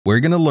We're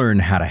going to learn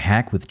how to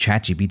hack with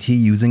ChatGPT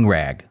using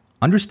RAG,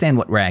 understand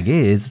what RAG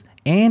is,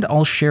 and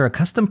I'll share a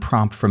custom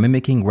prompt for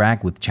mimicking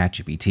RAG with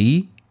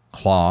ChatGPT,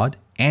 Claude,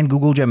 and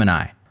Google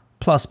Gemini.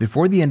 Plus,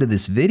 before the end of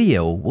this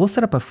video, we'll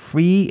set up a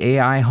free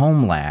AI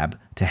home lab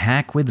to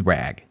hack with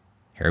RAG.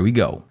 Here we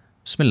go.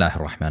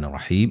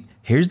 Bismillahirrahmanirrahim.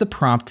 Here's the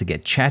prompt to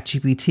get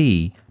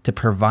ChatGPT to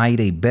provide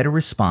a better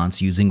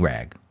response using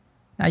RAG.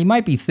 Now, you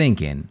might be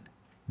thinking,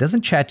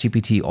 doesn't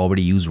ChatGPT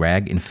already use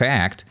RAG? In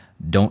fact,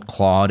 don't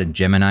Claude and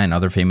Gemini and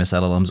other famous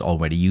LLMs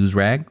already use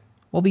RAG?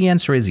 Well, the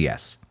answer is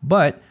yes,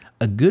 but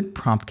a good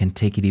prompt can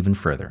take it even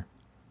further.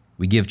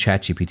 We give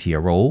ChatGPT a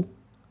role,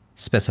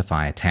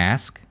 specify a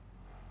task,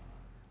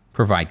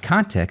 provide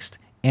context,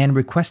 and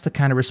request the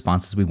kind of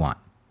responses we want.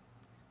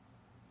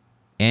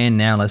 And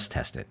now let's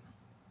test it.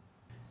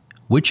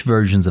 Which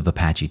versions of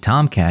Apache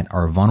Tomcat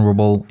are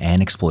vulnerable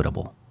and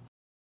exploitable?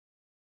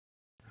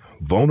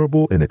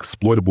 Vulnerable and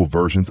exploitable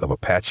versions of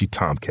Apache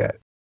Tomcat.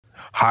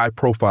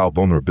 High-profile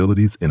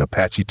vulnerabilities in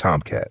Apache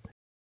Tomcat.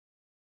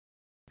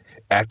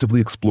 Actively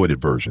exploited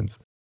versions.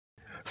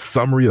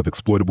 Summary of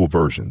exploitable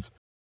versions.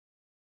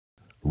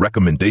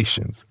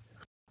 Recommendations.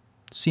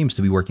 Seems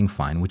to be working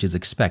fine, which is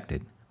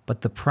expected.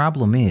 But the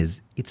problem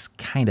is, it's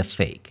kind of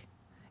fake.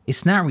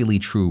 It's not really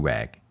true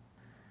RAG.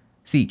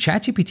 See,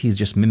 ChatGPT is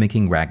just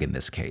mimicking RAG in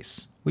this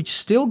case, which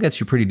still gets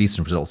you pretty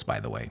decent results, by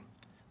the way.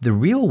 The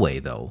real way,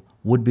 though,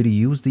 would be to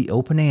use the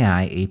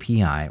OpenAI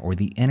API or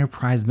the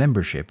enterprise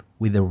membership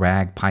with the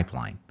RAG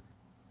pipeline,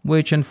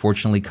 which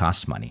unfortunately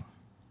costs money.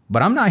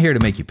 But I'm not here to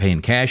make you pay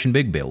in cash and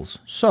big bills,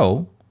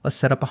 so let's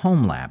set up a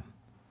home lab.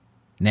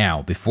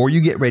 Now, before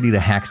you get ready to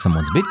hack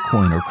someone's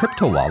Bitcoin or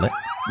crypto wallet,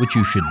 which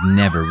you should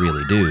never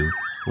really do,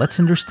 let's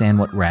understand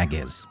what RAG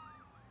is.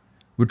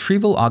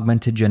 Retrieval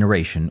Augmented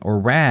Generation, or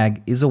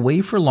RAG, is a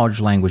way for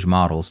large language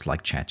models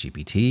like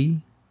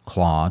ChatGPT,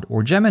 Claude,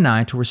 or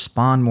Gemini to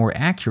respond more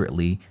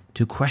accurately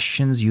to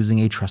questions using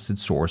a trusted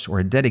source or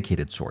a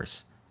dedicated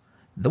source.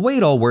 The way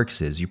it all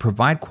works is you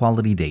provide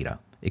quality data.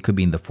 It could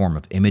be in the form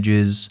of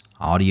images,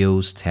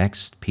 audios,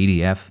 text,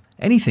 PDF,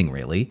 anything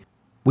really,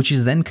 which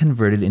is then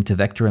converted into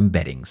vector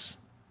embeddings.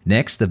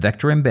 Next, the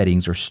vector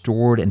embeddings are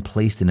stored and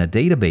placed in a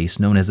database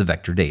known as a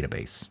vector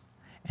database.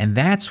 And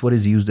that's what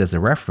is used as a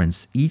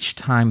reference each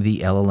time the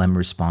LLM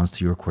responds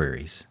to your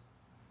queries.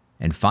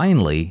 And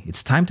finally,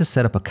 it's time to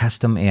set up a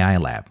custom AI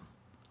lab.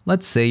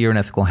 Let's say you're an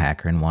ethical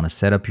hacker and want to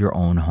set up your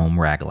own home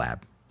RAG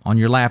lab on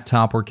your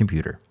laptop or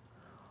computer.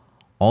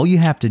 All you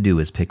have to do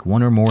is pick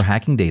one or more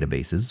hacking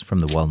databases from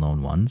the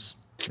well-known ones.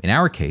 In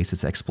our case,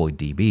 it's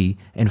ExploitDB,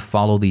 and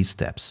follow these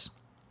steps.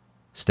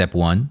 Step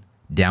 1,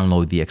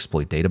 download the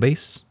exploit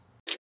database.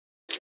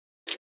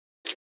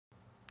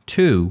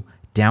 2,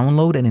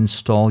 download and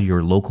install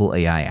your local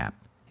AI app.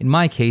 In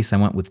my case, I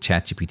went with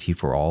ChatGPT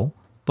for all,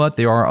 but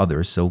there are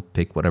others, so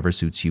pick whatever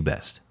suits you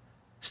best.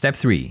 Step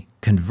 3,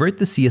 convert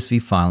the CSV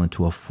file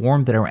into a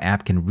form that our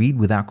app can read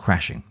without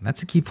crashing.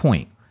 That's a key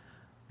point.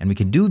 And we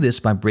can do this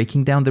by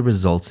breaking down the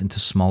results into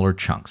smaller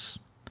chunks.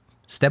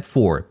 Step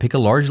 4, pick a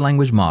large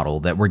language model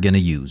that we're going to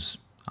use.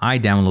 I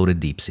downloaded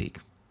DeepSeek.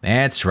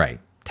 That's right.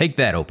 Take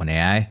that,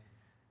 OpenAI.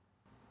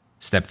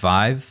 Step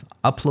 5,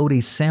 upload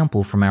a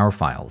sample from our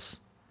files.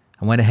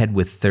 I went ahead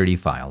with 30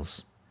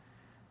 files.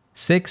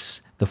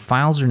 6, the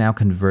files are now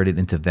converted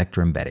into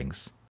vector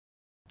embeddings.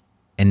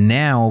 And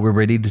now we're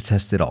ready to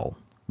test it all.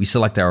 We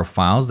select our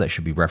files that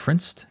should be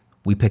referenced.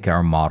 We pick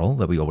our model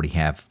that we already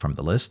have from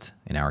the list.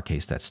 In our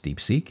case, that's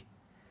DeepSeek.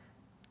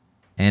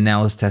 And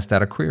now let's test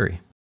out a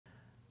query.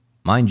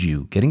 Mind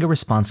you, getting a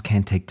response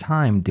can take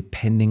time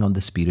depending on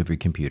the speed of your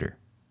computer.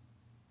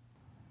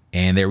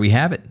 And there we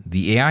have it.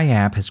 The AI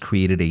app has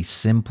created a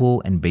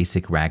simple and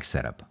basic RAG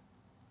setup.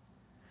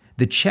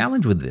 The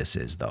challenge with this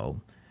is,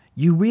 though,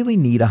 you really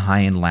need a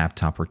high-end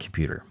laptop or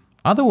computer.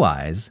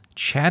 Otherwise,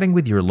 chatting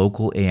with your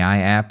local AI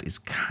app is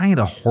kind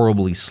of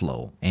horribly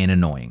slow and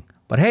annoying.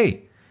 But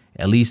hey,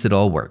 at least it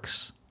all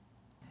works.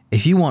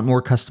 If you want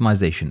more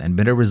customization and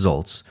better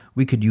results,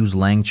 we could use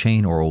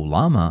LangChain or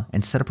Ollama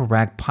and set up a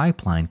RAG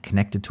pipeline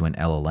connected to an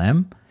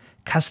LLM,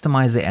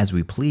 customize it as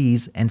we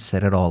please, and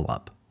set it all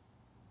up.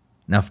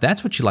 Now, if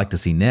that's what you'd like to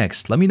see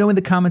next, let me know in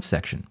the comments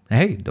section.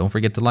 Hey, don't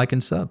forget to like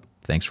and sub.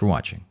 Thanks for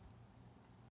watching.